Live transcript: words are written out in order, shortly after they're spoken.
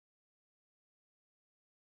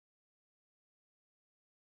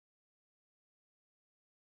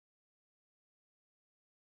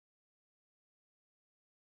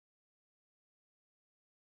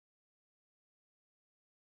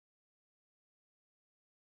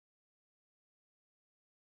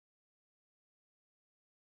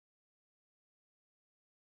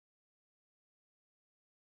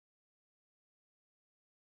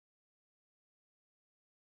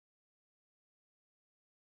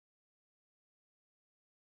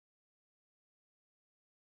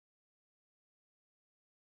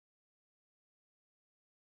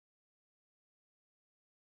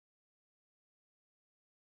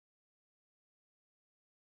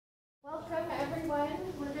Welcome, everyone.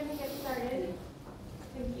 We're going to get started.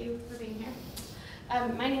 Thank you for being here.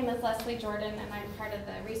 My name is Leslie Jordan, and I'm part of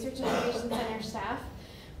the Research Innovation Center staff.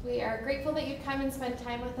 We are grateful that you've come and spent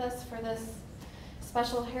time with us for this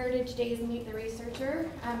special Heritage Days Meet the Researcher.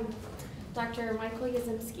 Dr. Michael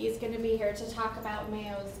Yaszemski is going to be here to talk about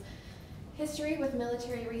Mayo's history with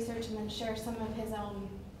military research and then share some of his own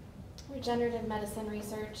regenerative medicine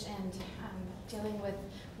research and dealing with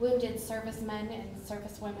wounded servicemen and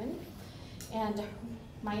servicewomen. And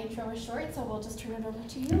my intro is short, so we'll just turn it over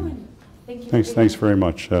to you. And thank you. Thanks very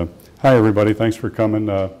much. Hi, everybody. Thanks for coming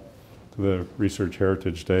to the Research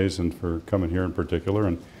Heritage Days and for coming here in particular.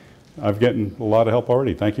 And I've gotten a lot of help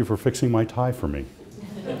already. Thank you for fixing my tie for me.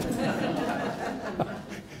 You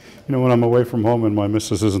know, when I'm away from home and my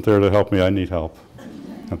missus isn't there to help me, I need help.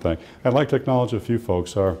 I'd like to acknowledge a few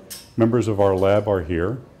folks. Our members of our lab are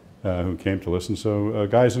here who came to listen. So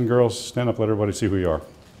guys and girls, stand up, let everybody see who you are.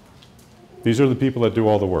 These are the people that do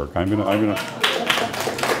all the work. I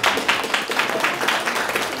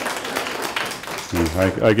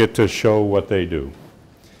get to show what they do.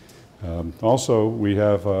 Also, we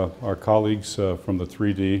have our colleagues from the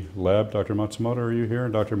 3D lab. Dr. Matsumoto, are you here?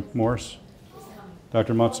 And Dr. Morris?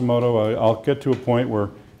 Dr. Matsumoto, I'll get to a point where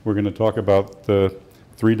we're going to talk about the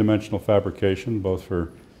three-dimensional fabrication, both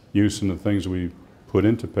for use in the things we put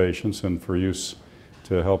into patients and for use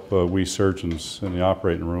to help we surgeons in the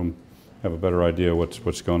operating room have a better idea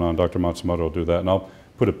what's going on. Dr. Matsumoto will do that, and I'll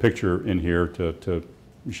put a picture in here to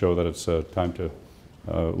show that it's time to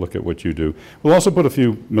look at what you do. We'll also put a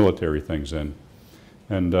few military things in,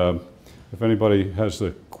 and if anybody has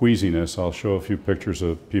the queasiness, I'll show a few pictures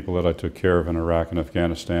of people that I took care of in Iraq and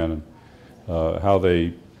Afghanistan and how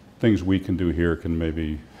things we can do here can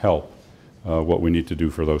maybe help what we need to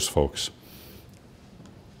do for those folks.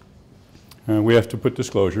 And we have to put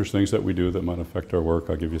disclosures, things that we do that might affect our work.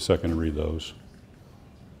 I'll give you a second to read those.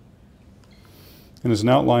 And as an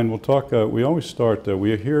outline, we'll talk, we always start,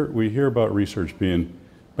 we hear about research being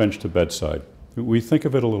bench to bedside. We think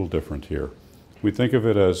of it a little different here. We think of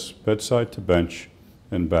it as bedside to bench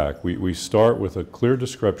and back. We start with a clear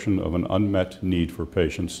description of an unmet need for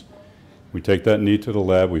patients. We take that need to the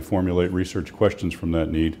lab, we formulate research questions from that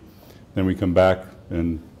need, then we come back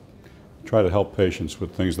and try to help patients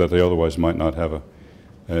with things that they otherwise might not have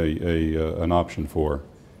an option for.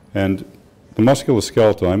 And the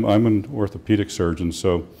musculoskeletal, I'm an orthopedic surgeon,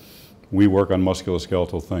 so we work on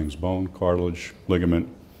musculoskeletal things, bone, cartilage, ligament,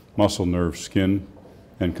 muscle, nerve, skin,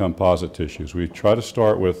 and composite tissues. We try to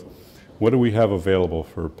start with what do we have available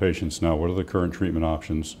for patients now? What are the current treatment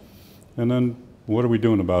options? And then what are we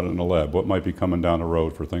doing about it in the lab? What might be coming down the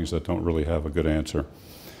road for things that don't really have a good answer?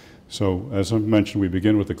 So as I mentioned, we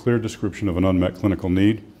begin with a clear description of an unmet clinical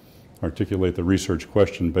need, articulate the research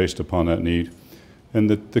question based upon that need. And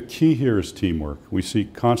the key here is teamwork. We see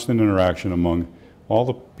constant interaction among all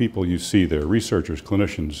the people you see there, researchers,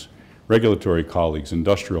 clinicians, regulatory colleagues,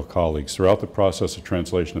 industrial colleagues, throughout the process of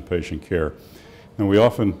translation of patient care. And we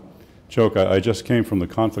often joke, I just came from the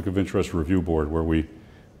Conflict of Interest Review Board where we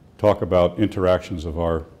talk about interactions of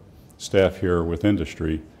our staff here with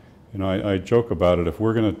industry. And I joke about it, if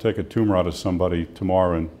we're going to take a tumor out of somebody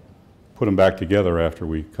tomorrow and put them back together after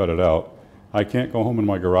we cut it out, I can't go home in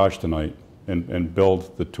my garage tonight and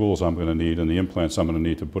build the tools I'm going to need and the implants I'm going to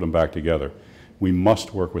need to put them back together. We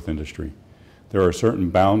must work with industry. There are certain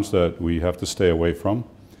bounds that we have to stay away from.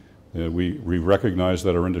 We recognize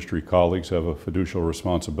that our industry colleagues have a fiducial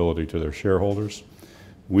responsibility to their shareholders.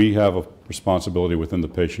 We have a responsibility within the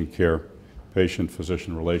patient care,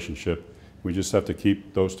 patient-physician relationship. We just have to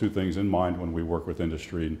keep those two things in mind when we work with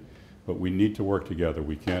industry, but we need to work together.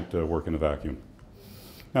 We can't work in a vacuum.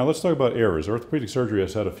 Now let's talk about errors. Orthopedic surgery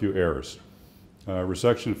has had a few errors.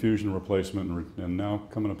 Resection, fusion, replacement, and now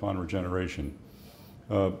coming upon regeneration.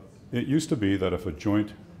 It used to be that if a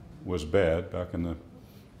joint was bad, back in the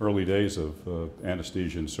early days of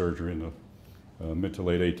anesthesia and surgery in the mid to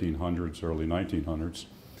late 1800s, early 1900s,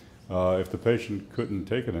 if the patient couldn't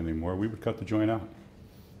take it anymore, we would cut the joint out.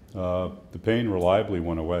 The pain reliably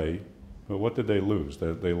went away, but what did they lose?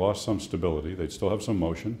 They lost some stability. They'd still have some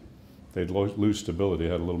motion. They'd lose stability,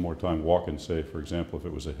 had a little more time walking, say, for example, if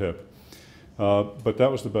it was a hip. But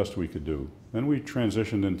that was the best we could do. Then we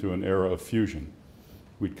transitioned into an era of fusion.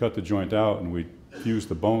 We'd cut the joint out and we'd fuse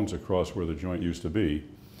the bones across where the joint used to be.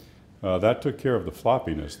 That took care of the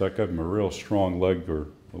floppiness. That gave them a real strong leg or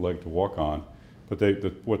a leg to walk on. But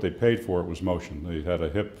what they paid for it was motion. They had a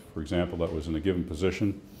hip, for example, that was in a given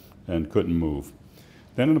position and couldn't move.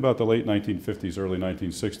 Then in about the late 1950s, early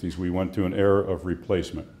 1960s, we went to an era of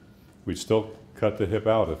replacement. We'd still cut the hip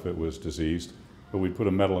out if it was diseased, but we'd put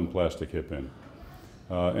a metal and plastic hip in.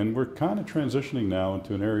 And we're kind of transitioning now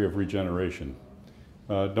into an area of regeneration.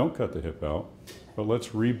 Don't cut the hip out, but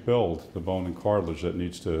let's rebuild the bone and cartilage that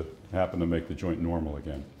needs to happen to make the joint normal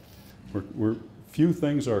again. Few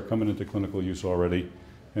things are coming into clinical use already,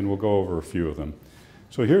 and we'll go over a few of them.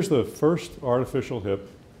 So here's the first artificial hip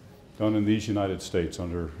done in these United States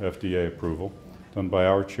under FDA approval, done by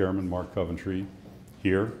our chairman, Mark Coventry,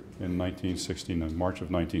 here in March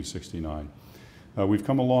of 1969. We've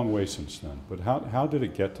come a long way since then, but how did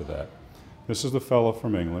it get to that? This is the fellow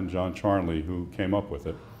from England, John Charnley, who came up with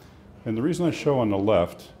it. And the reason I show on the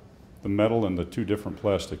left the metal and the two different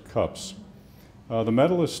plastic cups, the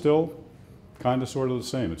metal is still kind of sort of the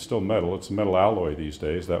same. It's still metal. It's a metal alloy these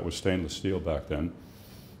days. That was stainless steel back then.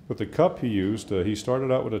 But the cup he used, he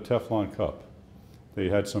started out with a Teflon cup. They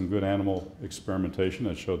had some good animal experimentation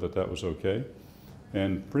that showed that that was okay.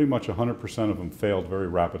 And pretty much 100% of them failed very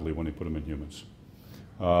rapidly when he put them in humans.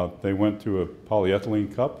 They went to a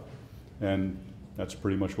polyethylene cup, and that's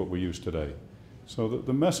pretty much what we use today. So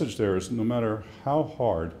the message there is no matter how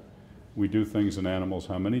hard we do things in animals,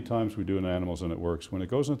 how many times we do in animals and it works, when it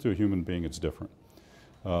goes into a human being, it's different.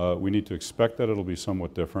 We need to expect that it'll be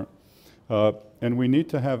somewhat different. And we need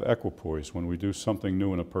to have equipoise when we do something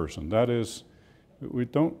new in a person. That is, we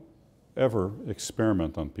don't ever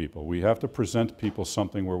experiment on people. We have to present people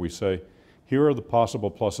something where we say, here are the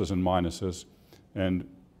possible pluses and minuses, and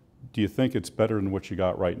do you think it's better than what you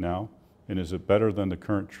got right now? And is it better than the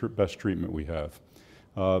current best treatment we have?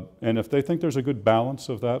 And if they think there's a good balance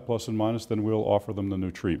of that, plus and minus, then we'll offer them the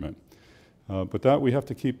new treatment. But that we have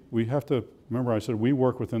to remember I said we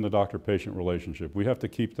work within the doctor-patient relationship. We have to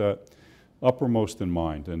keep that uppermost in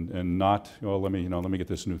mind and not, well, let me get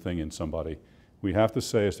this new thing in somebody. We have to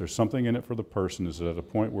say, is there something in it for the person? Is it at a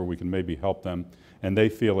point where we can maybe help them and they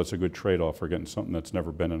feel it's a good trade-off for getting something that's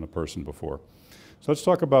never been in a person before? So let's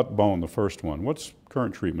talk about bone, the first one. What's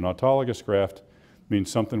current treatment? Autologous graft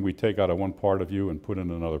means something we take out of one part of you and put in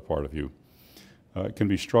another part of you. It can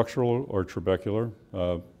be structural or trabecular,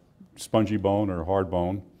 spongy bone or hard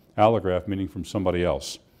bone. Allograft meaning from somebody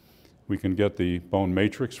else. We can get the bone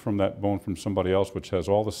matrix from that bone from somebody else, which has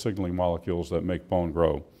all the signaling molecules that make bone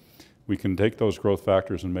grow. We can take those growth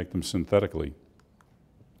factors and make them synthetically.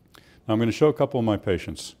 Now I'm going to show a couple of my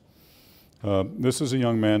patients. This is a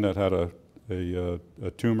young man that had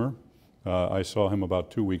a tumor. I saw him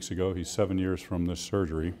about 2 weeks ago. He's 7 years from this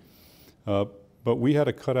surgery. But we had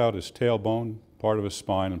to cut out his tailbone, part of his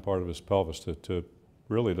spine, and part of his pelvis to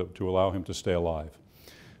allow him to stay alive.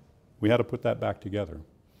 We had to put that back together.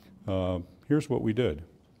 Here's what we did.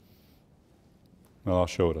 Well, I'll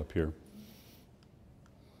show it up here.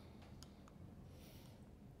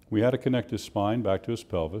 We had to connect his spine back to his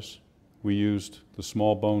pelvis. We used the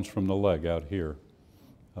small bones from the leg out here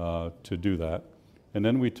to do that. And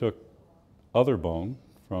then we took other bone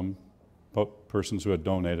from persons who had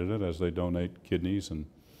donated it, as they donate kidneys and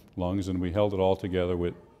lungs, and we held it all together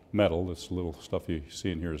with metal. This little stuff you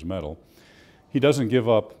see in here is metal. He doesn't give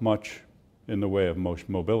up much in the way of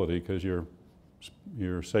mobility because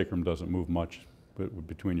your sacrum doesn't move much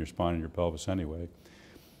between your spine and your pelvis anyway.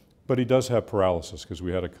 But he does have paralysis because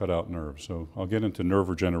we had to cut out nerves. So I'll get into nerve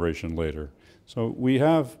regeneration later. So we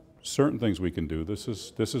have certain things we can do. This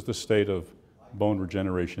is the state of bone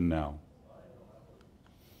regeneration now.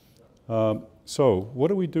 So what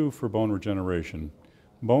do we do for bone regeneration?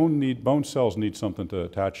 Bone cells need something to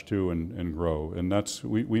attach to and grow, and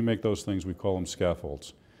we make those things, we call them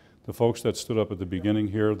scaffolds. The folks that stood up at the beginning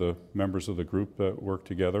here, the members of the group that work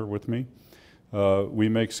together with me, we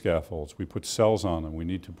make scaffolds. We put cells on them. We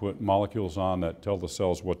need to put molecules on that tell the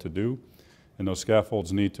cells what to do, and those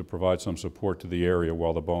scaffolds need to provide some support to the area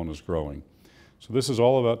while the bone is growing. So this is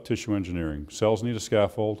all about tissue engineering. Cells need a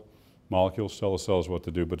scaffold, molecules tell the cells what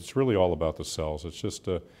to do, but it's really all about the cells. It's just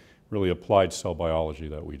really applied cell biology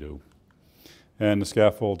that we do. And the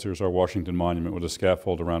scaffolds, here's our Washington Monument with a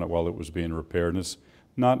scaffold around it while it was being repaired, and it's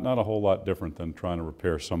not a whole lot different than trying to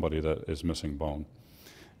repair somebody that is missing bone.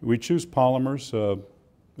 We choose polymers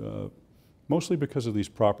mostly because of these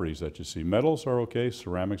properties that you see. Metals are okay,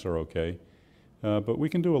 ceramics are okay, but we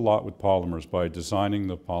can do a lot with polymers by designing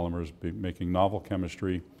the polymers, making novel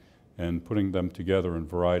chemistry, and putting them together in a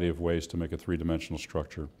variety of ways to make a three-dimensional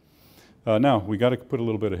structure. Now, we got to put a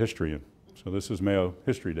little bit of history in. So this is Mayo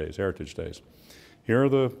History Days, Heritage Days. Here are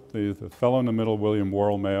the fellow in the middle, William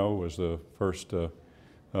Worrell Mayo, was the first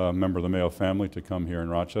member of the Mayo family to come here in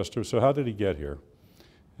Rochester. So how did he get here?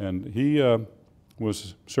 And he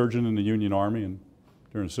was surgeon in the Union Army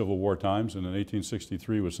during Civil War times, and in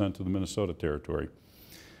 1863 was sent to the Minnesota Territory.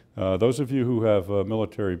 Those of you who have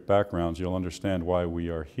military backgrounds, you'll understand why we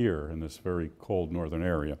are here in this very cold northern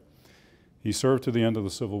area. He served to the end of the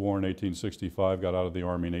Civil War in 1865, got out of the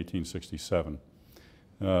Army in 1867.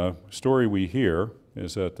 Story we hear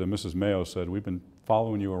is that Mrs. Mayo said, "We've been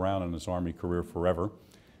following you around in this Army career forever.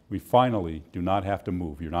 We finally do not have to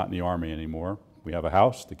move. You're not in the Army anymore. We have a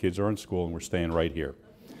house, the kids are in school, and we're staying right here."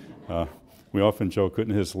 We often joke,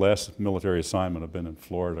 couldn't his last military assignment have been in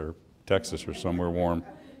Florida or Texas or somewhere warm?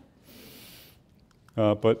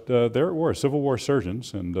 But there it were, Civil War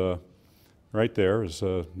surgeons, and right there is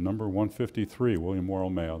number 153, William Morrow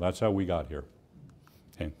Mayo. That's how we got here.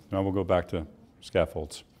 Okay, now we'll go back to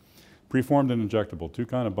scaffolds. Preformed and injectable, two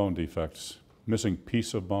kind of bone defects. Missing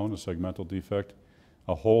piece of bone, a segmental defect,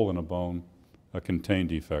 a hole in a bone, a contained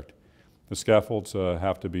defect. The scaffolds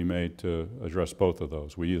have to be made to address both of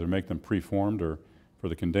those. We either make them preformed, or for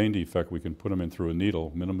the contained defect, we can put them in through a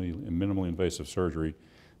needle, minimally invasive surgery,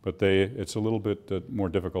 but it's a little bit more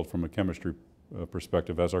difficult from a chemistry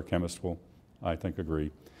perspective, as our chemists will, I think, agree.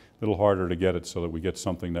 A little harder to get it so that we get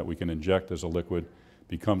something that we can inject as a liquid,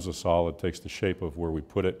 becomes a solid, takes the shape of where we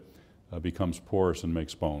put it, becomes porous and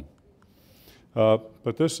makes bone.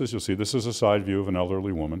 But this, as you'll see, this is a side view of an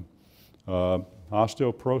elderly woman.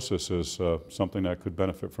 Osteoporosis is something that could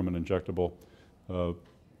benefit from an injectable,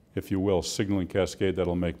 if you will, signaling cascade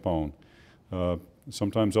that'll make bone.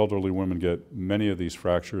 Sometimes elderly women get many of these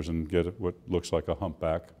fractures and get what looks like a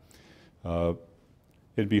humpback.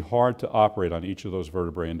 It'd be hard to operate on each of those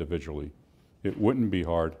vertebrae individually. It wouldn't be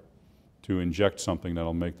hard to inject something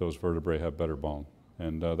that'll make those vertebrae have better bone.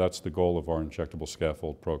 And that's the goal of our injectable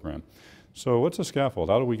scaffold program. So what's a scaffold?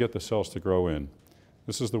 How do we get the cells to grow in?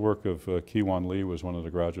 This is the work of Ki-Wan Lee, was one of the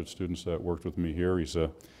graduate students that worked with me here. He's now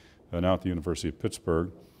at the University of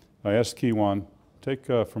Pittsburgh. I asked Ki-Wan, take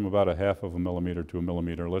from about 1/2 of a millimeter to a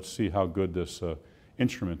millimeter. Let's see how good this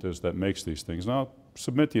instrument is that makes these things. Now, I'll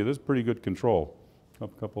submit to you, this is pretty good control. A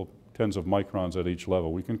couple tens of microns at each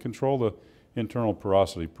level. We can control the internal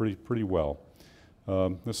porosity pretty well.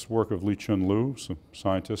 This work of Lee Chun Lu, a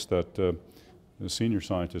scientist that, the senior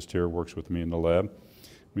scientist here, works with me in the lab.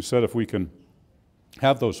 We said if we can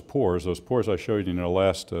have those pores I showed you in the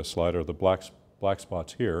last slide are the black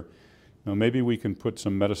spots here. Now maybe we can put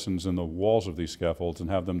some medicines in the walls of these scaffolds and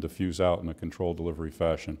have them diffuse out in a controlled delivery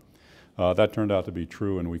fashion. That turned out to be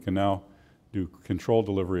true, and we can now do controlled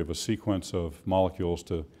delivery of a sequence of molecules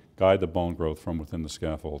to guide the bone growth from within the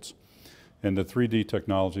scaffolds. And the 3D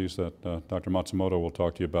technologies that Dr. Matsumoto will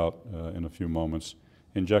talk to you about in a few moments,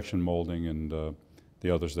 injection molding and the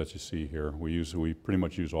others that you see here. We pretty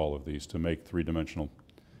much use all of these to make three-dimensional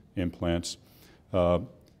implants.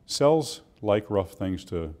 Cells like rough things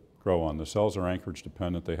to grow on. The cells are anchorage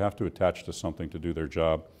dependent. They have to attach to something to do their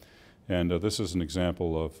job. And this is an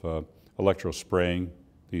example of electrospraying.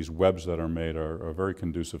 These webs that are made are very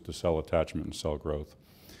conducive to cell attachment and cell growth.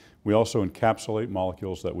 We also encapsulate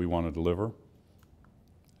molecules that we want to deliver,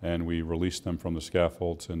 and we release them from the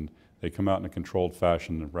scaffolds, and they come out in a controlled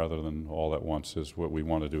fashion rather than all at once is what we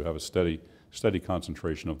want to do, have a steady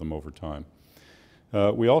concentration of them over time.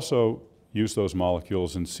 We also use those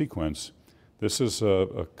molecules in sequence. This is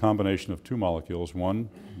a combination of two molecules, one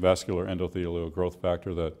vascular endothelial growth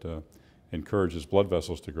factor that encourages blood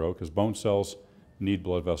vessels to grow, because bone cells need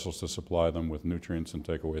blood vessels to supply them with nutrients and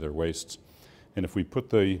take away their wastes. And if we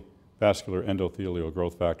put the vascular endothelial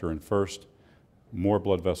growth factor in first, more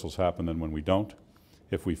blood vessels happen than when we don't.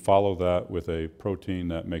 If we follow that with a protein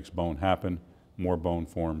that makes bone happen, more bone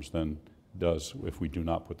forms than does if we do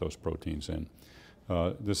not put those proteins in.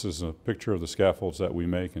 This is a picture of the scaffolds that we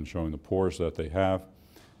make and showing the pores that they have,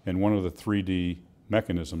 and one of the 3D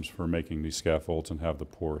mechanisms for making these scaffolds and have the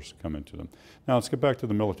pores come into them. Now let's get back to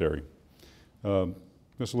the military.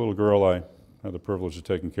 This little girl I had the privilege of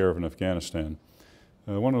taking care of in Afghanistan.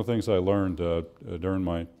 One of the things I learned during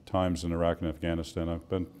my times in Iraq and Afghanistan,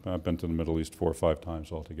 I've been to the Middle East 4 or 5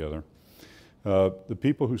 times altogether. The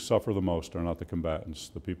people who suffer the most are not the combatants.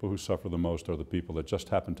 The people who suffer the most are the people that just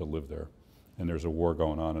happen to live there, and there's a war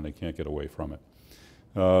going on and they can't get away from it.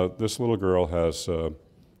 This little girl has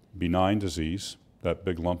benign disease. That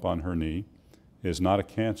big lump on her knee is not a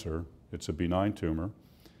cancer, it's a benign tumor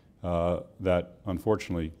that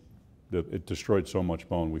unfortunately it destroyed so much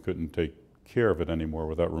bone we couldn't take care of it anymore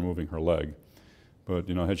without removing her leg. But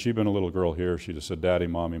you know, had she been a little girl here, she'd have said, "Daddy,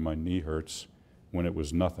 Mommy, my knee hurts," when it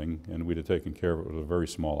was nothing, and we'd have taken care of it with a very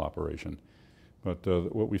small operation. But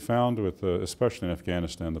what we found with, especially in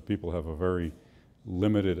Afghanistan, the people have a very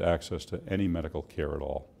limited access to any medical care at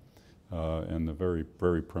all, and they're very,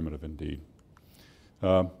 very primitive indeed.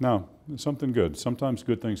 Now, something good. Sometimes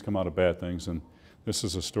good things come out of bad things, and this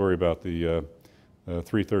is a story about the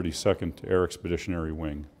 332nd Air Expeditionary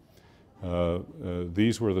Wing.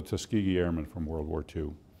 These were the Tuskegee Airmen from World War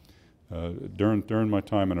II. During my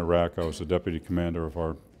time in Iraq, I was the deputy commander of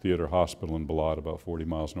our theater hospital in Balad, about 40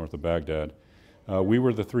 miles north of Baghdad. We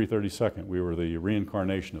were the 332nd. We were the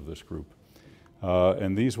reincarnation of this group.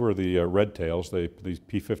 And these were the Red Tails, these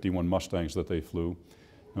P-51 Mustangs that they flew.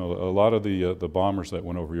 You know, a lot of the bombers that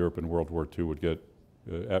went over Europe in World War II would get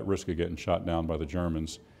at risk of getting shot down by the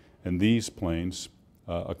Germans. And these planes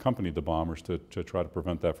accompanied the bombers to try to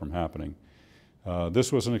prevent that from happening.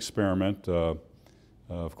 This was an experiment,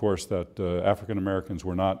 of course, that African Americans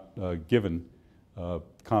were not given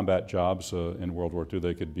combat jobs in World War II.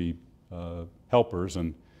 They could be helpers,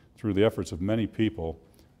 and through the efforts of many people,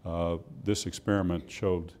 this experiment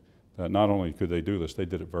showed that not only could they do this, they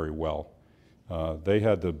did it very well. They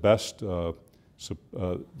had the best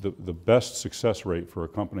success rate for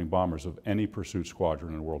accompanying bombers of any pursuit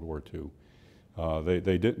squadron in World War II.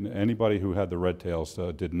 They didn't. Anybody who had the Red Tails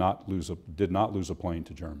did not lose a plane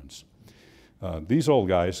to Germans. These old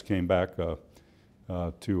guys came back to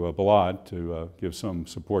Balad to give some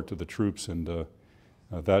support to the troops, and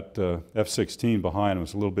that F-16 behind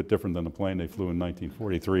was a little bit different than the plane they flew in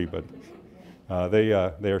 1943, but they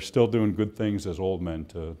are still doing good things as old men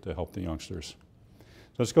to help the youngsters.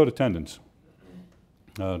 So let's go to tendons.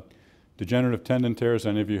 Degenerative tendon tears.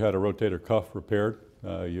 Any of you had a rotator cuff repaired?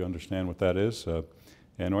 You understand what that is.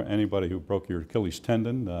 And anybody who broke your Achilles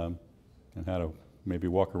tendon and had to maybe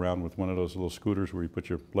walk around with one of those little scooters where you put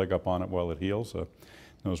your leg up on it while it heals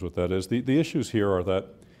knows what that is. The issues here are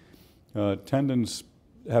that tendons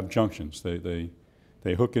have junctions. They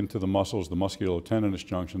hook into the muscles, the musculotendinous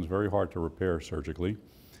junctions, very hard to repair surgically.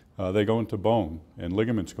 They go into bone, and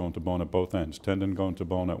ligaments go into bone at both ends. Tendon go into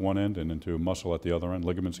bone at one end and into muscle at the other end.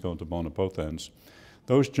 Ligaments go into bone at both ends.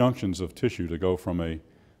 Those junctions of tissue to go from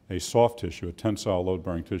a soft tissue, a tensile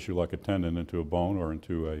load-bearing tissue like a tendon, into a bone or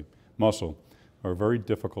into a muscle are very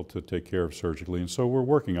difficult to take care of surgically, and so we're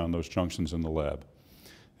working on those junctions in the lab.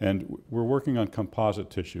 And we're working on composite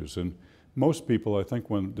tissues, and most people, I think,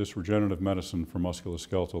 when this regenerative medicine for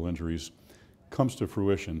musculoskeletal injuries comes to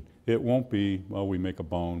fruition, it won't be, well, we make a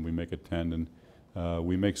bone, we make a tendon,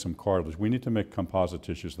 we make some cartilage. We need to make composite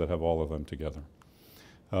tissues that have all of them together.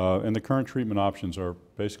 And the current treatment options are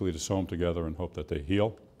basically to sew them together and hope that they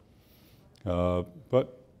heal.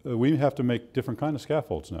 But we have to make different kind of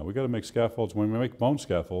scaffolds now. We've got to make scaffolds. When we make bone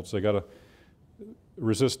scaffolds, they got to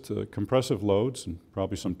resist compressive loads and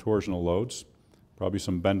probably some torsional loads, probably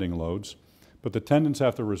some bending loads. But the tendons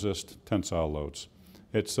have to resist tensile loads.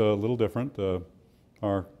 It's a little different.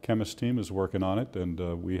 Our chemist team is working on it,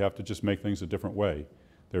 and we have to just make things a different way.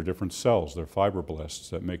 They're different cells. They're fibroblasts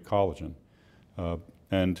that make collagen.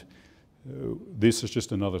 And this is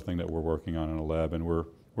just another thing that we're working on in a lab, and we're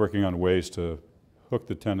working on ways to hook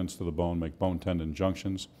the tendons to the bone, make bone-tendon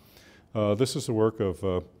junctions. This is the work of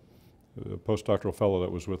a postdoctoral fellow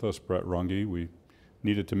that was with us, Brett Runge. We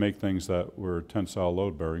needed to make things that were tensile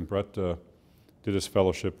load-bearing. Brett did his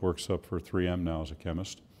fellowship, works up for 3M now as a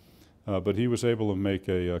chemist. But he was able to make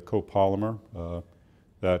a copolymer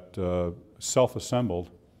that self-assembled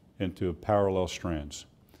into parallel strands.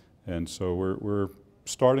 And so we're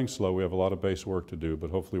starting slow. We have a lot of base work to do,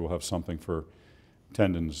 but hopefully we'll have something for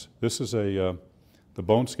tendons. This is the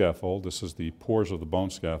bone scaffold. This is the pores of the bone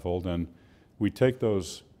scaffold, and we take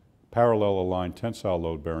those parallel aligned tensile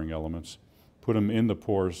load-bearing elements, put them in the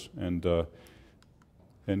pores,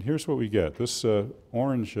 and here's what we get. This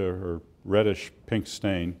orange or reddish pink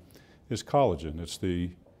stain is collagen. It's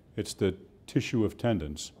the tissue of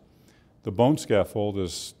tendons. The bone scaffold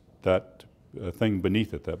is that thing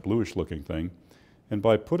beneath it, that bluish-looking thing. And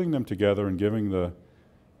by putting them together and giving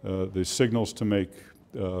the signals to make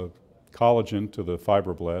collagen to the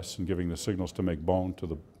fibroblasts and giving the signals to make bone to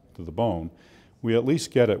the bone, we at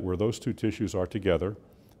least get it where those two tissues are together.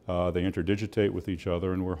 They interdigitate with each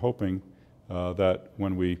other, and we're hoping that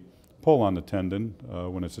when we pull on the tendon,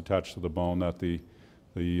 when it's attached to the bone, that the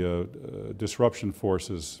disruption force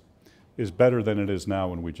is better than it is now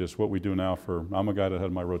when what we do now I'm a guy that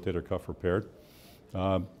had my rotator cuff repaired.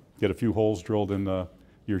 Get a few holes drilled in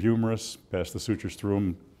your humerus, pass the sutures through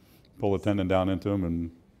them, pull the tendon down into them,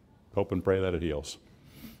 and hope and pray that it heals.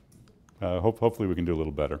 Hopefully we can do a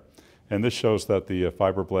little better. And this shows that the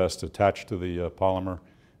fibroblasts attach to the polymer,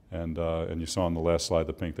 and you saw on the last slide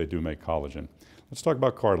the pink, they do make collagen. Let's talk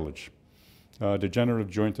about cartilage.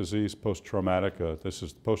 Degenerative joint disease, post-traumatic.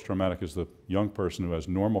 Post-traumatic is the young person who has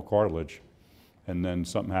normal cartilage, and then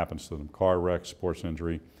something happens to them, car wreck, sports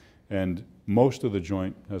injury. And most of the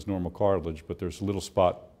joint has normal cartilage, but there's a little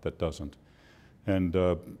spot that doesn't. And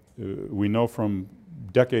we know from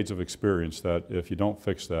decades of experience that if you don't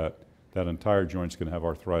fix that, that entire joint's going to have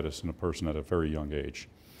arthritis in a person at a very young age.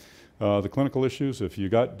 The clinical issues, if you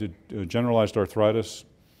got generalized arthritis,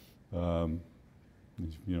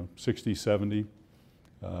 60, 70,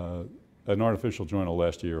 an artificial joint will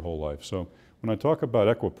last you your whole life. So when I talk about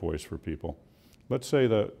equipoise for people, let's say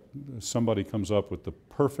that somebody comes up with the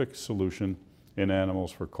perfect solution in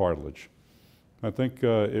animals for cartilage. I think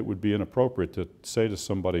it would be inappropriate to say to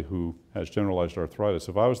somebody who has generalized arthritis,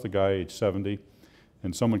 if I was the guy age 70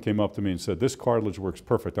 and someone came up to me and said, this cartilage works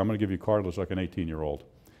perfect, I'm going to give you cartilage like an 18-year-old.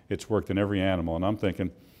 It's worked in every animal. And I'm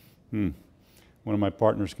thinking, one of my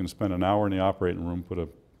partners can spend an hour in the operating room, put a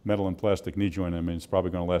metal and plastic knee joint in me, and it's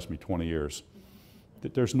probably going to last me 20 years.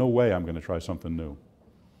 There's no way I'm going to try something new.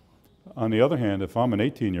 On the other hand, if I'm an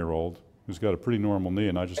 18-year-old who's got a pretty normal knee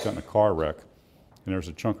and I just got in a car wreck and there's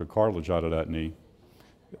a chunk of cartilage out of that knee,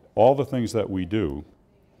 all the things that we do,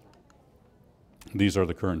 these are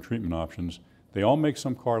the current treatment options, they all make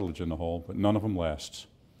some cartilage in the hole, but none of them lasts.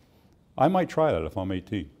 I might try that if I'm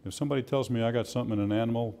 18. If somebody tells me I got something in an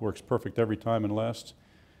animal, works perfect every time and lasts,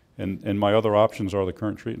 and my other options are the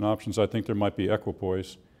current treatment options, I think there might be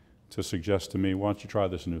equipoise to suggest to me, why don't you try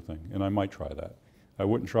this new thing? And I might try that. I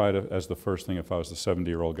wouldn't try it as the first thing if I was the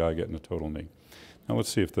 70-year-old guy getting a total knee. Now let's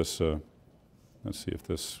see if this,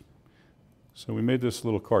 so we made this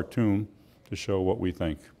little cartoon to show what we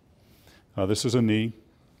think. This is a knee,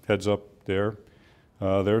 heads up there.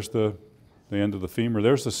 There's the end of the femur.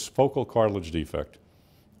 There's this focal cartilage defect.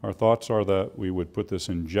 Our thoughts are that we would put this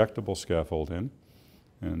injectable scaffold in,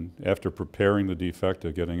 and after preparing the defect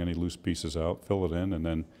of getting any loose pieces out, fill it in and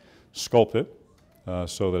then sculpt it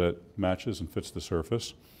so that it matches and fits the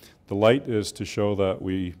surface. The light is to show that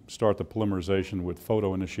we start the polymerization with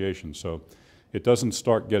photo initiation. So it doesn't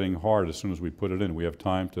start getting hard as soon as we put it in. We have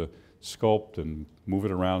time to sculpt and move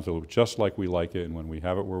it around so just like we like it, and when we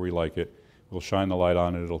have it where we like it, we'll shine the light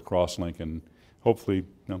on it, it'll cross-link, and hopefully,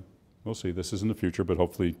 we'll see, this is in the future, but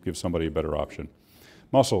hopefully give somebody a better option.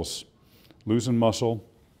 Muscles. Losing muscle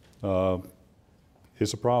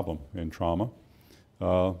is a problem in trauma.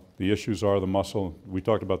 The issues are the muscle. We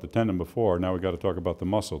talked about the tendon before, now we've got to talk about the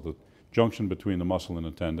muscle. The junction between the muscle and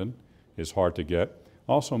the tendon is hard to get.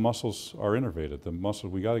 Also, muscles are innervated. The muscle,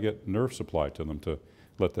 we got to get nerve supply to them to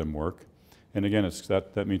let them work. And again,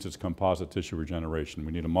 that means it's composite tissue regeneration.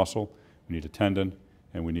 We need a muscle, we need a tendon,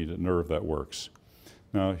 and we need a nerve that works.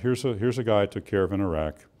 Now, here's a guy I took care of in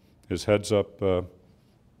Iraq. His head's up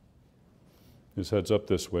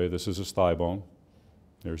this way. This is his thigh bone.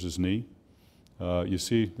 There's his knee. You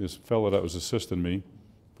see this fellow that was assisting me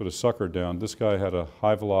put a sucker down. This guy had a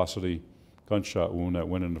high velocity gunshot wound that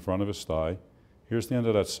went in the front of his thigh. Here's the end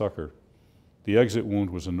of that sucker. The exit wound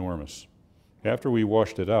was enormous. After we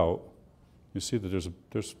washed it out, you see that there's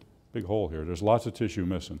a big hole here. There's lots of tissue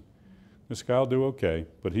missing. This guy will do okay,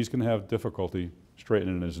 but he's going to have difficulty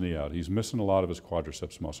straightening his knee out. He's missing a lot of his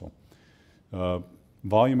quadriceps muscle.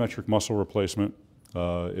 Volumetric muscle replacement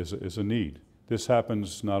is a need. This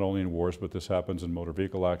happens not only in wars, but this happens in motor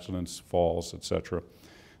vehicle accidents, falls, etc.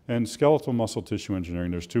 And skeletal muscle tissue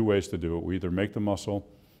engineering, there's two ways to do it. We either make the muscle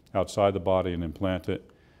outside the body and implant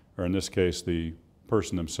it, or in this case, the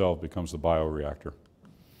person themselves becomes the bioreactor.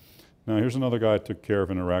 Now here's another guy I took care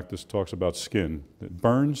of in Iraq. This talks about skin. It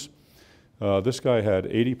burns. This guy had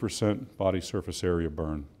 80% body surface area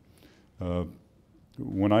burn.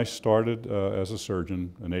 When I started as a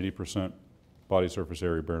surgeon, an 80% body surface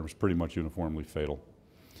area burn was pretty much uniformly fatal.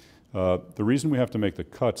 The reason we have to make the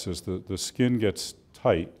cuts is the skin gets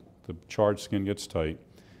tight, the charred skin gets tight,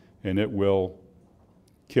 and it will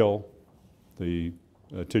kill the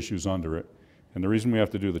tissues under it. And the reason we have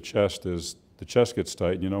to do the chest is the chest gets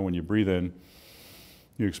tight. You know, when you breathe in,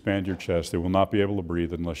 you expand your chest. They will not be able to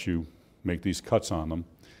breathe unless you make these cuts on them.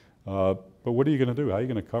 But what are you going to do? How are you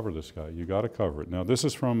going to cover this guy? You got to cover it. Now, this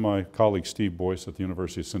is from my colleague Steve Boyce at the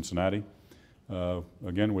University of Cincinnati.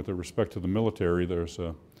 Again, with respect to the military, there's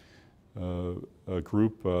a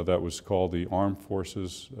group that was called the Armed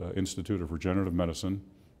Forces Institute of Regenerative Medicine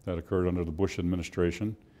that occurred under the Bush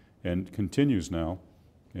administration and continues now.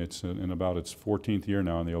 It's in about its 14th year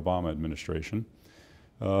now in the Obama administration.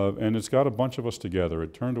 And it's got a bunch of us together.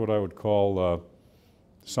 It turned what I would call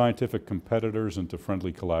scientific competitors into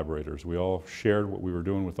friendly collaborators. We all shared what we were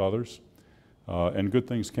doing with others, and good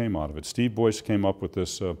things came out of it. Steve Boyce came up with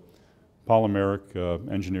this polymeric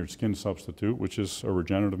engineered skin substitute, which is a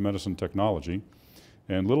regenerative medicine technology.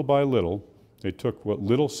 And little by little, they took what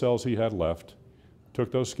little cells he had left,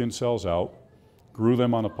 took those skin cells out, grew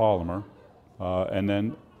them on a polymer, and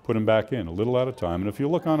then put them back in, a little at a time. And if you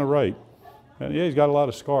look on the right, and yeah, he's got a lot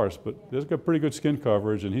of scars, but he's got pretty good skin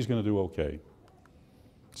coverage, and he's going to do okay.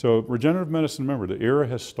 So regenerative medicine, remember, the era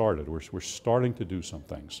has started. We're starting to do some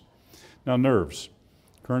things. Now, nerves.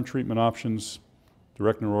 Current treatment options: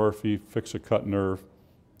 direct neurorrhaphy, fix a cut nerve,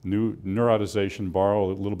 new neurotization,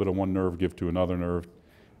 borrow a little bit of one nerve, give to another nerve.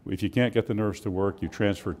 If you can't get the nerves to work, you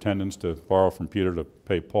transfer tendons to borrow from Peter to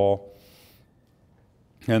pay Paul.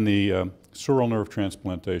 And the sural nerve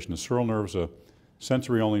transplantation. The sural nerve is a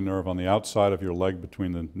sensory-only nerve on the outside of your leg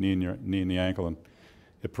between the knee and the ankle, and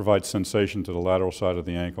it provides sensation to the lateral side of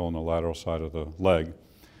the ankle and the lateral side of the leg.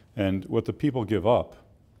 And what the people give up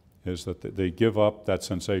is that they give up that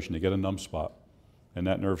sensation. They get a numb spot, and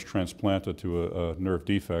that nerve's transplanted to a nerve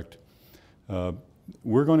defect.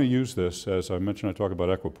 We're going to use this, as I mentioned, I talk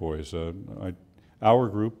about equipoise. Our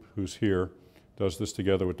group, who's here, does this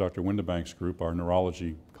together with Dr. Windebank's group, our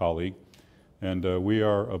neurology colleague, and we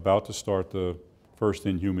are about to start the first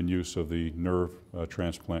in-human use of the nerve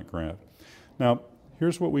transplant grant. Now,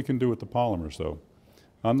 here's what we can do with the polymers, though.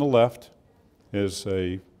 On the left is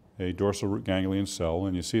a dorsal root ganglion cell,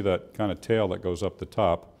 and you see that kind of tail that goes up the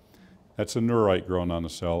top. That's a neurite growing on the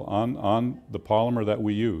cell. On the polymer that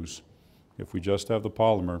we use, if we just have the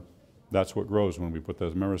polymer, that's what grows when we put that.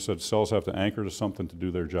 Remember I said cells have to anchor to something to do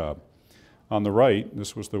their job. On the right,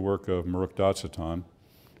 this was the work of Maruk Datsatan.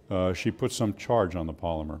 She put some charge on the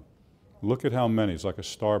polymer. Look at how many, it's like a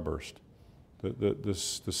starburst.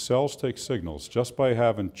 The cells take signals. Just by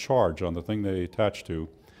having charge on the thing they attach to,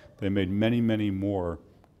 they made many, many more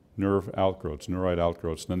nerve outgrowths, neurite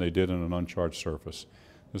outgrowths, than they did in an uncharged surface.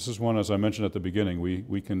 This is one, as I mentioned at the beginning,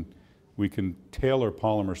 we can tailor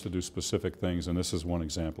polymers to do specific things, and this is one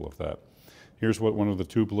example of that. Here's what one of the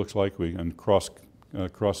tubes looks like. And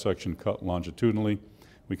cross-section cut longitudinally.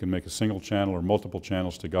 We can make a single channel or multiple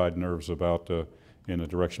channels to guide nerves about in the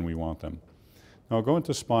direction we want them. Now I'll go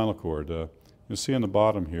into spinal cord. You'll see on the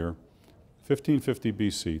bottom here, 1550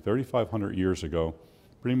 BC, 3,500 years ago,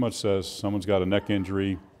 pretty much says someone's got a neck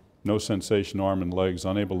injury, no sensation, arm and legs,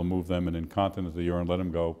 unable to move them, and incontinent to the urine, let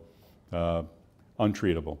them go,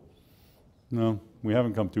 untreatable. No, we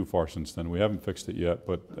haven't come too far since then. We haven't fixed it yet,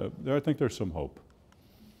 but I think there's some hope.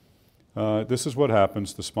 This is what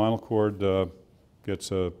happens. The spinal cord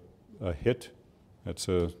gets a hit. That's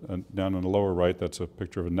down in the lower right, that's a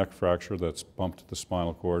picture of a neck fracture that's bumped to the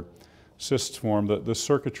spinal cord. Cysts form, the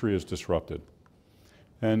circuitry is disrupted.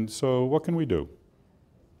 And so what can we do?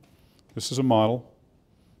 This is a model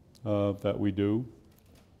that we do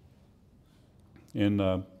in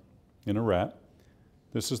a rat.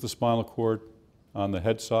 This is the spinal cord on the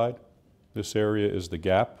head side. This area is the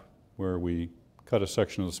gap where we cut a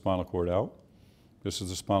section of the spinal cord out. This is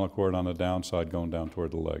the spinal cord on the downside going down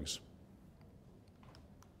toward the legs.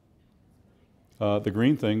 The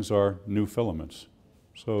green things are new filaments.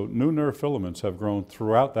 So new nerve filaments have grown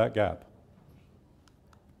throughout that gap.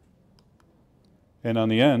 And on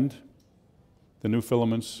the end, the new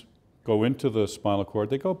filaments go into the spinal cord.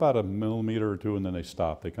 They go about 1 millimeter or 2 and then they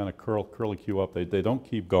stop. They kind of curlicue up. They don't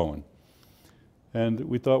keep going. And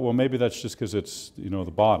we thought, well, maybe that's just because it's, the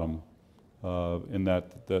bottom. In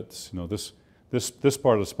that's, this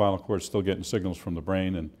part of the spinal cord is still getting signals from the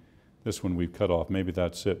brain, and this one we've cut off. Maybe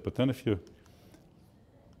that's it. But then if you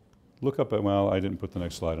look up at, well, I didn't put the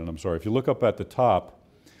next slide in, I'm sorry. If you look up at the top,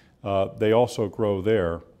 they also grow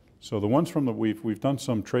there. So the ones from we've done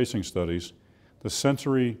some tracing studies. The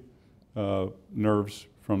sensory nerves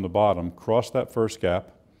from the bottom cross that first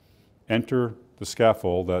gap, enter the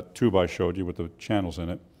scaffold, that tube I showed you with the channels in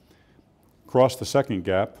it, cross the second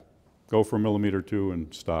gap, go for 1 millimeter or 2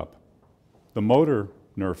 and stop. The motor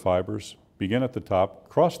nerve fibers begin at the top,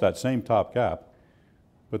 cross that same top gap,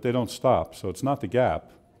 but they don't stop. So it's not the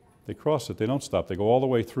gap. They cross it, they don't stop. They go all the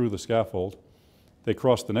way through the scaffold, they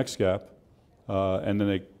cross the next gap, and then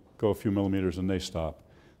they go a few millimeters and they stop.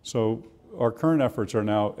 So our current efforts are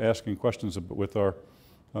now asking questions with our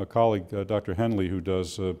colleague, Dr. Henley, who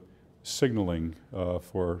does signaling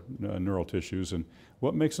for neural tissues, and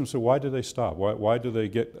what makes them so, why do they stop? Why do they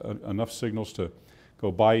get enough signals to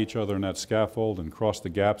go by each other in that scaffold and cross the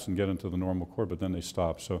gaps and get into the normal cord, but then they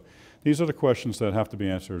stop? So these are the questions that have to be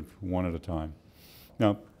answered one at a time.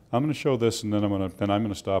 Now, I'm going to show this, and then I'm going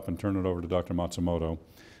to stop and turn it over to Dr. Matsumoto.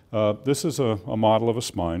 This is a model of a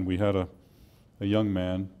spine. We had a young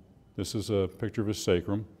man. This is a picture of his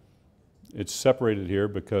sacrum. It's separated here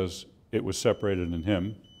because it was separated in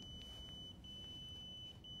him.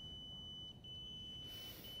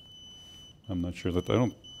 I'm not sure that, I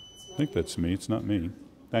don't think that's me. It's not me.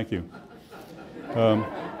 Thank you.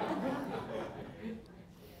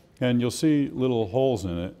 And you'll see little holes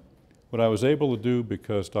in it. What I was able to do,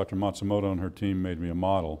 because Dr. Matsumoto and her team made me a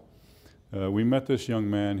model, we met this young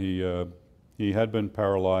man. He had been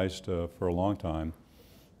paralyzed for a long time,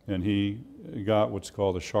 and he got what's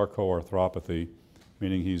called a Charcot arthropathy,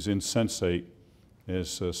 meaning he's insensate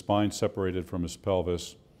His spine separated from his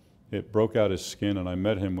pelvis. It broke out his skin, and I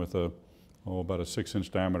met him with about a 6-inch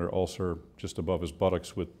diameter ulcer just above his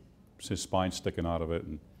buttocks with his spine sticking out of it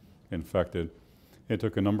and infected. It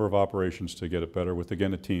took a number of operations to get it better with,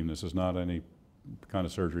 again, a team. This is not any kind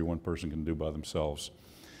of surgery one person can do by themselves.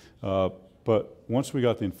 But once we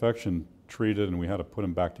got the infection treated and we had to put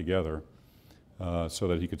him back together so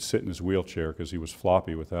that he could sit in his wheelchair because he was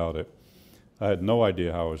floppy without it, I had no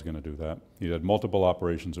idea how I was going to do that. He had multiple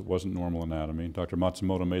operations. It wasn't normal anatomy. Dr.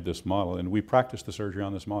 Matsumoto made this model, and we practiced the surgery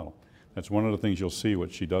on this model. That's one of the things you'll see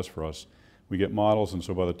what she does for us. We get models, and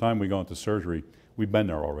so by the time we go into surgery, we've been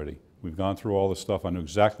there already. We've gone through all this stuff. I knew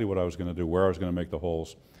exactly what I was going to do, where I was going to make the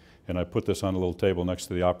holes, and I put this on a little table next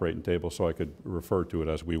to the operating table so I could refer to it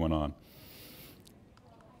as we went on.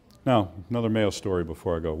 Now, another Mayo story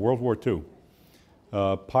before I go. World War II.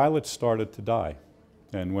 Pilots started to die.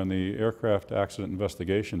 And when the aircraft accident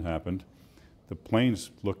investigation happened, the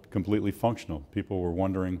planes looked completely functional. People were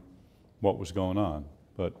wondering what was going on.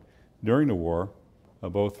 But during the war,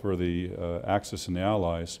 both for the Axis and the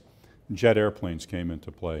Allies, jet airplanes came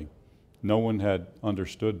into play. No one had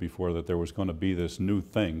understood before that there was going to be this new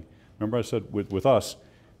thing. Remember I said with us,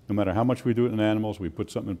 no matter how much we do it in animals, we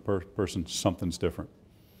put something in person, something's different.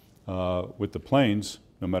 With the planes,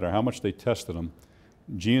 no matter how much they tested them,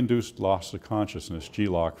 G-induced loss of consciousness,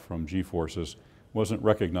 G-lock from G-forces, wasn't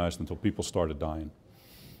recognized until people started dying.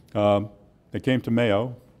 They came to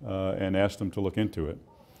Mayo and asked them to look into it.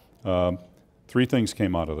 3 things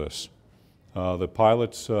came out of this. The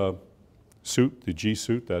pilot's suit, the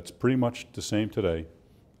G-suit, that's pretty much the same today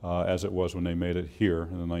as it was when they made it here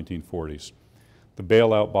in the 1940s. The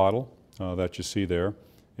bailout bottle that you see there,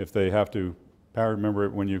 if they have to, remember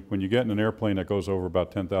when you get in an airplane that goes over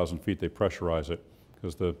about 10,000 feet, they pressurize it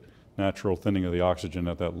because the natural thinning of the oxygen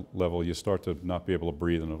at that level, you start to not be able to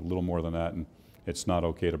breathe, and a little more than that, and it's not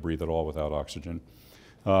okay to breathe at all without oxygen.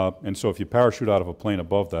 And so if you parachute out of a plane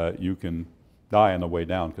above that, you can die on the way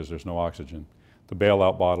down because there's no oxygen. The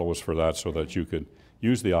bailout bottle was for that so that you could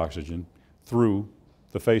use the oxygen through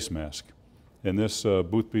the face mask. And this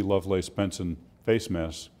Boothby Lovelace Benson face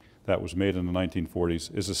mask that was made in the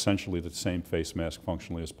 1940s is essentially the same face mask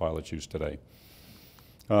functionally as pilots use today.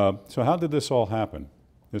 So how did this all happen?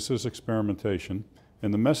 This is experimentation,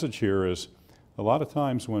 and the message here is a lot of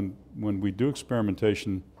times when we do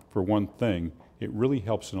experimentation for one thing, it really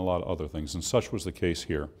helps in a lot of other things, and such was the case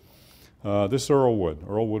here. This is Earl Wood.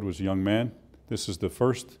 Earl Wood was a young man. This is the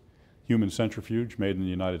first human centrifuge made in the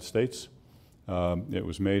United States. It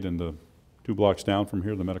was made in the 2 blocks down from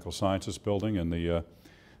here, the Medical Sciences building, and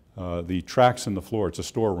the tracks in the floor, it's a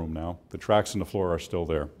storeroom now, the tracks in the floor are still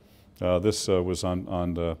there. This was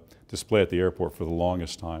on the display at the airport for the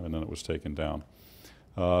longest time, and then it was taken down.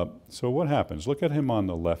 So what happens? Look at him on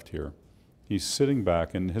the left here. He's sitting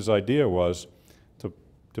back, and his idea was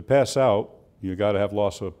to pass out, you got to have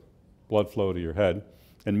loss of blood flow to your head,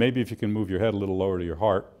 and maybe if you can move your head a little lower to your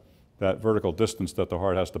heart, that vertical distance that the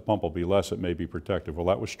heart has to pump will be less, it may be protective. Well,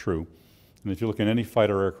 that was true. And if you look at any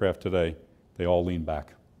fighter aircraft today, they all lean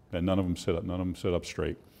back, and none of them sit up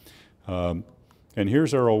straight. And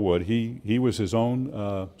here's Earl Wood. He was his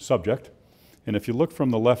own subject. And if you look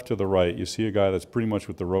from the left to the right, you see a guy that's pretty much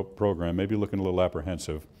with the rope program, maybe looking a little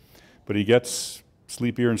apprehensive. But he gets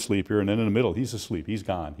sleepier and sleepier, and then in the middle, he's asleep. He's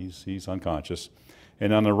gone. He's unconscious.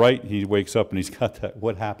 And on the right, he wakes up, and he's got that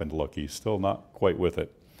what happened look. He's still not quite with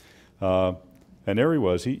it. And there he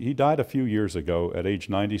was. He died a few years ago at age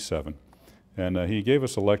 97. And he gave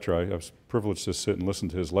us a lecture. I was privileged to sit and listen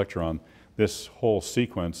to his lecture on this whole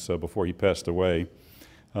sequence before he passed away.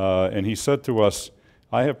 And he said to us,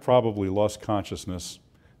 I have probably lost consciousness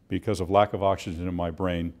because of lack of oxygen in my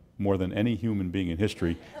brain more than any human being in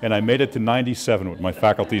history, and I made it to 97 with my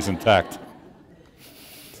faculties intact.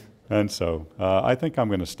 And so I think I'm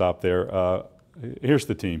going to stop there. Here's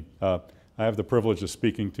the team. I have the privilege of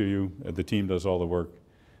speaking to you. The team does all the work.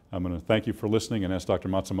 I'm going to thank you for listening and ask Dr.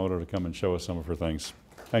 Matsumoto to come and show us some of her things.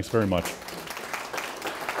 Thanks very much.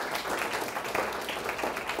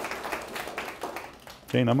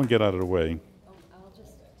 Jane, I'm going to get out of the way. Oh, I'll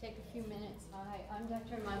just take a few minutes. Hi, I'm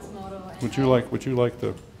Dr. Matsumoto. And Would you like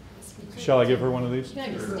to, shall I give her one of these? Can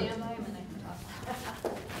I just stand by him and I can talk?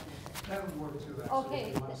 That would work too.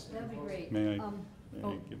 Okay, that'd be great. May I give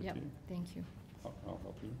it Yep, to you? thank you. I'll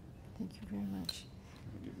help you. Thank you very much.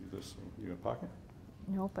 I'll give you this. You got a pocket?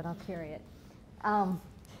 No, but I'll carry it.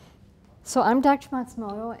 So I'm Dr.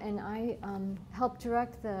 Matsumoto, and I help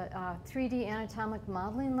direct the 3D anatomic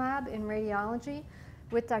modeling lab in radiology.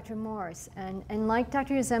 with Dr. Morris. And like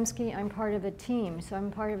Dr. Yaszemski, I'm part of a team. So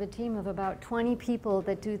I'm part of a team of about 20 people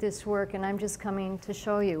that do this work, and I'm just coming to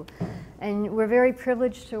show you. And we're very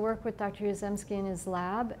privileged to work with Dr. Yaszemski in his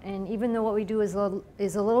lab. And even though what we do is a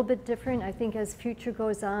little bit different, I think as future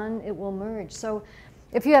goes on, it will merge. So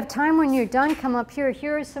if you have time when you're done, come up here.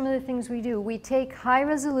 Here are some of the things we do. We take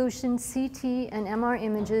high-resolution CT and MR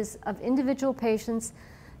images of individual patients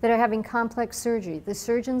that are having complex surgery. The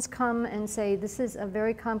surgeons come and say, this is a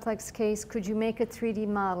very complex case, could you make a 3D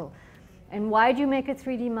model? And why do you make a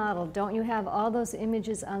 3D model? Don't you have all those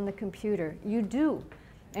images on the computer? You do,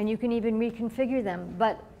 and you can even reconfigure them.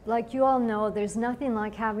 But like you all know, there's nothing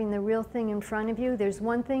like having the real thing in front of you. There's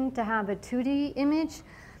one thing to have a 2D image,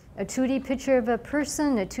 a 2D picture of a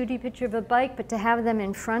person, a 2D picture of a bike, but to have them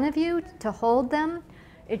in front of you, to hold them,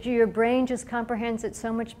 your brain just comprehends it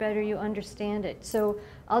so much better, you understand it. So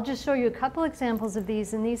I'll just show you a couple examples of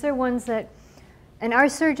these, and these are ones that, and our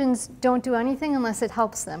surgeons don't do anything unless it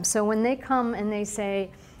helps them. So when they come and they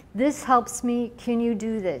say, this helps me, can you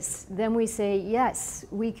do this? Then we say, yes,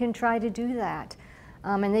 we can try to do that.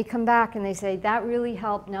 And they come back and they say, that really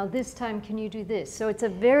helped, now this time can you do this? So it's a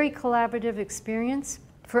very collaborative experience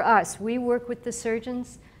for us. We work with the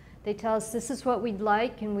surgeons. They tell us this is what we'd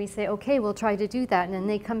like, and we say, okay, we'll try to do that, and then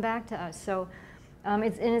they come back to us. So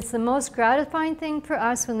it's the most gratifying thing for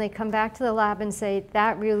us when they come back to the lab and say,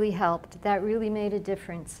 that really helped, that really made a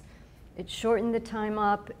difference. It shortened the time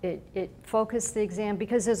up, it focused the exam,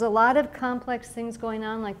 because there's a lot of complex things going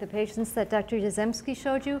on, like the patients that Dr. Yaszemski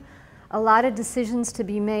showed you, a lot of decisions to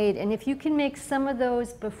be made, and if you can make some of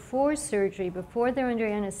those before surgery, before they're under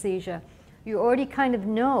anesthesia, you already kind of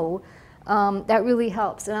know. That really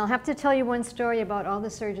helps. And I'll have to tell you one story about all the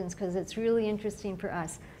surgeons because it's really interesting for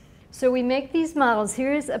us. So we make these models.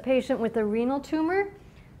 Here's a patient with a renal tumor,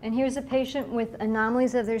 and here's a patient with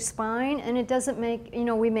anomalies of their spine, and it doesn't make,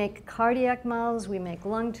 we make cardiac models, we make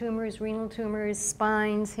lung tumors, renal tumors,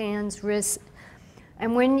 spines, hands, wrists.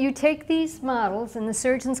 And when you take these models and the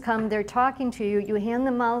surgeons come, they're talking to you, you hand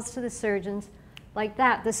the models to the surgeons like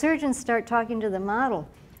that. The surgeons start talking to the model.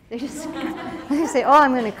 They just they say, oh,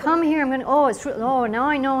 I'm going to come here. I'm going to, oh, now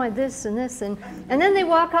I know this and this. And then they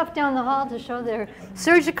walk off down the hall to show their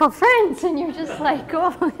surgical friends. And you're just like,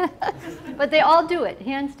 oh. But they all do it,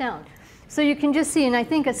 hands down. So you can just see, and I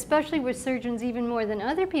think especially with surgeons even more than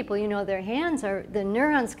other people, their hands are, the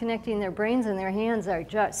neurons connecting their brains and their hands are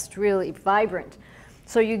just really vibrant.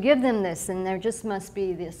 So you give them this, and there just must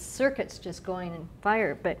be these circuits just going in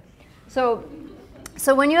fire. But so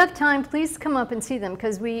when you have time, please come up and see them,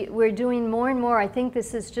 because we're doing more and more. I think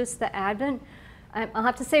this is just the advent. I'll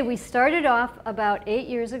have to say we started off about 8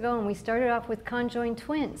 years ago, and we started off with conjoined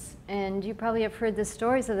twins. And you probably have heard the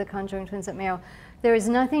stories of the conjoined twins at Mayo. There is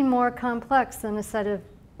nothing more complex than a set of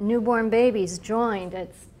newborn babies joined at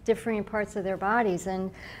different parts of their bodies. And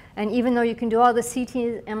even though you can do all the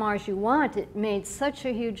CT MRs you want, it made such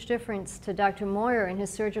a huge difference to Dr. Moyer and his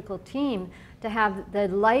surgical team to have the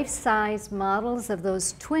life-size models of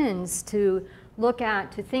those twins to look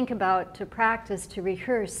at, to think about, to practice, to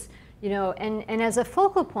rehearse, and as a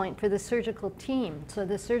focal point for the surgical team. So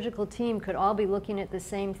the surgical team could all be looking at the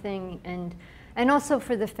same thing, and also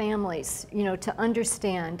for the families, to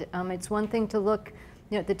understand. It's one thing to look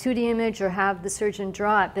at the 2D image or have the surgeon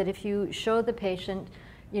draw it, but if you show the patient,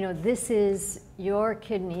 this is your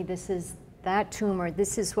kidney, this is that tumor,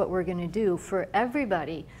 this is what we're going to do for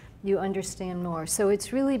everybody, you understand more. So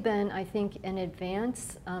it's really been, I think, an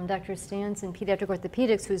advance. Dr. Stans in Pediatric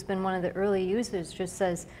Orthopedics, who's been one of the early users, just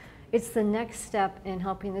says it's the next step in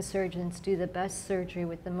helping the surgeons do the best surgery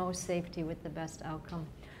with the most safety, with the best outcome.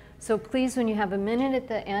 So please, when you have a minute at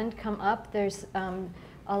the end, come up. There's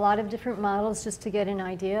a lot of different models just to get an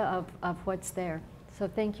idea of what's there. So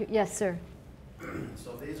thank you. Yes, sir.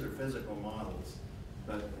 So these are physical models.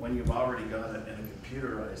 But when you've already got it in a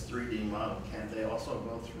computerized 3D model, can't they also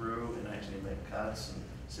go through and actually make cuts and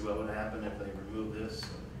see what would happen if they remove this?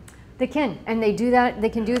 They can, and they do that. They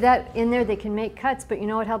can do that in there. They can make cuts, but you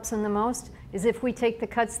know what helps them the most is if we take the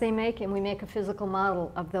cuts they make and we make a physical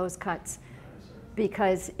model of those cuts.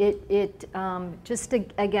 Because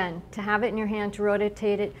again, to have it in your hand, to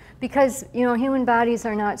rotate it, because human bodies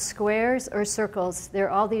are not squares or circles. They're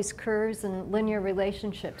all these curves and linear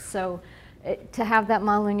relationships. So to have that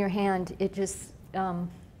model in your hand, it just,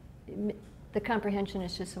 the comprehension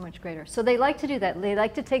is just so much greater. So they like to do that. They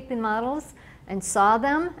like to take the models and saw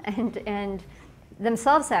them, and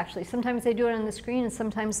themselves actually. Sometimes they do it on the screen, and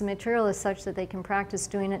sometimes the material is such that they can practice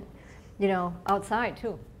doing it, outside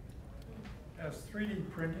too. Has 3D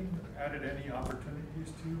printing added any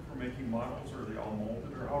opportunities to you for making models, or are they all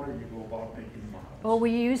molded, or how do you go about making models? Well,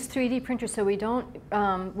 we use 3D printers, so we don't,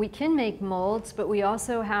 we can make molds, but we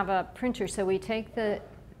also have a printer. So we take the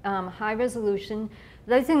high resolution.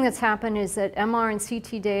 The other thing that's happened is that MR and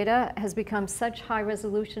CT data has become such high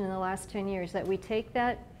resolution in the last 10 years that we take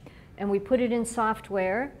that and we put it in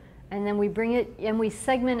software, and then we bring it and we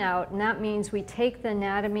segment out, and that means we take the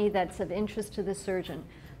anatomy that's of interest to the surgeon.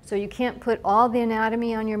 So you can't put all the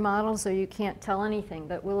anatomy on your models, or you can't tell anything,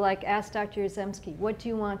 but we'll like ask Dr. Yaszemski, what do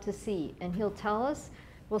you want to see? And he'll tell us.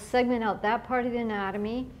 We'll segment out that part of the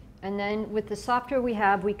anatomy, and then with the software we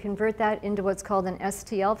have, we convert that into what's called an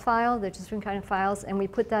STL file. They're just different kind of files, and we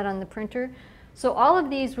put that on the printer. So all of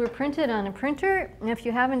these were printed on a printer, and if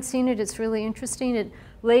you haven't seen it, it's really interesting. It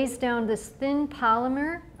lays down this thin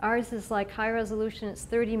polymer. Ours is like high resolution, it's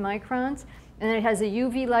 30 microns. And then it has a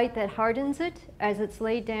UV light that hardens it as it's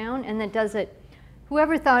laid down, and that does it.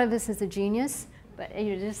 Whoever thought of this is a genius, but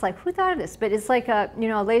you're just like, who thought of this? But it's like a,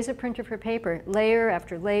 a laser printer for paper, layer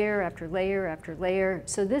after layer after layer after layer.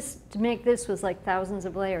 So this, to make this was like thousands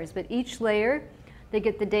of layers, but each layer, they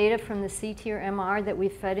get the data from the CT or MR that we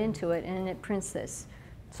fed into it, and it prints this.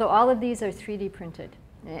 So all of these are 3D printed.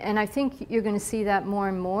 And I think you're going to see that more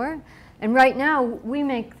and more. And right now, we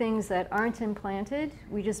make things that aren't implanted.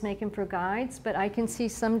 We just make them for guides. But I can see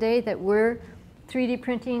someday that we're 3D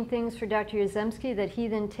printing things for Dr. Yaszemski, that he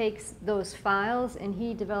then takes those files and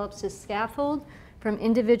he develops a scaffold from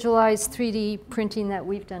individualized 3D printing that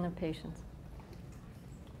we've done of patients.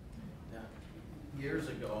 Now, years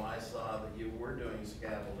ago, I saw that you were doing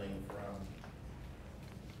scaffolding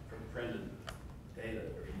from printed data.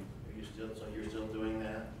 Are you still, so you're still doing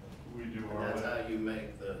that? We do. And that's how you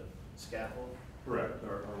make the scaffold? Correct.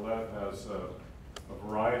 Our lab has a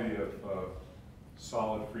variety of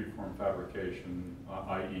solid freeform fabrication,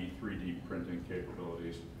 i.e. 3D printing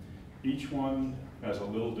capabilities. Each one has a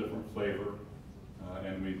little different flavor,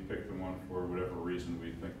 and we pick the one for whatever reason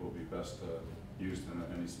we think will be best used in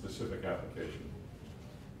any specific application.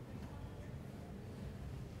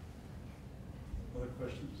 Other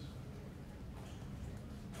questions?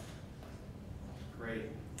 Great.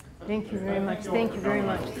 Thank you very much. Thank you very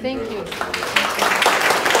much. Thank Thank you.